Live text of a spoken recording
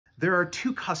There are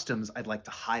two customs I'd like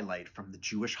to highlight from the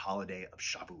Jewish holiday of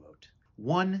Shavuot.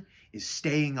 One is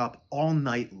staying up all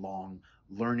night long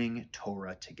learning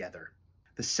Torah together.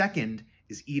 The second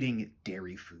is eating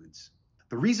dairy foods.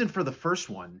 The reason for the first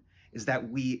one is that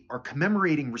we are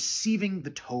commemorating receiving the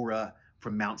Torah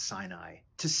from Mount Sinai.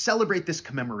 To celebrate this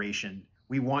commemoration,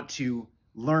 we want to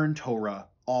learn Torah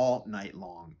all night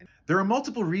long. There are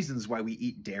multiple reasons why we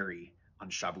eat dairy on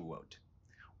Shavuot.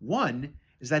 One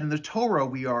is that in the Torah,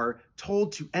 we are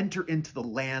told to enter into the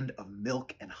land of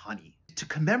milk and honey. To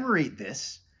commemorate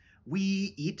this,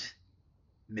 we eat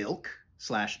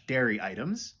milk/dairy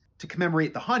items. To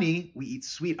commemorate the honey, we eat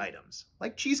sweet items,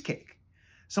 like cheesecake.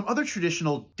 Some other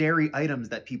traditional dairy items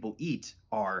that people eat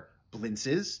are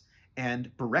blintzes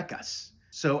and burekas.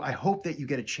 So I hope that you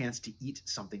get a chance to eat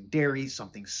something dairy,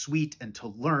 something sweet, and to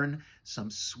learn some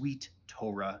sweet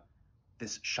Torah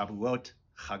this Shavuot.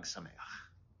 Chag Sameach.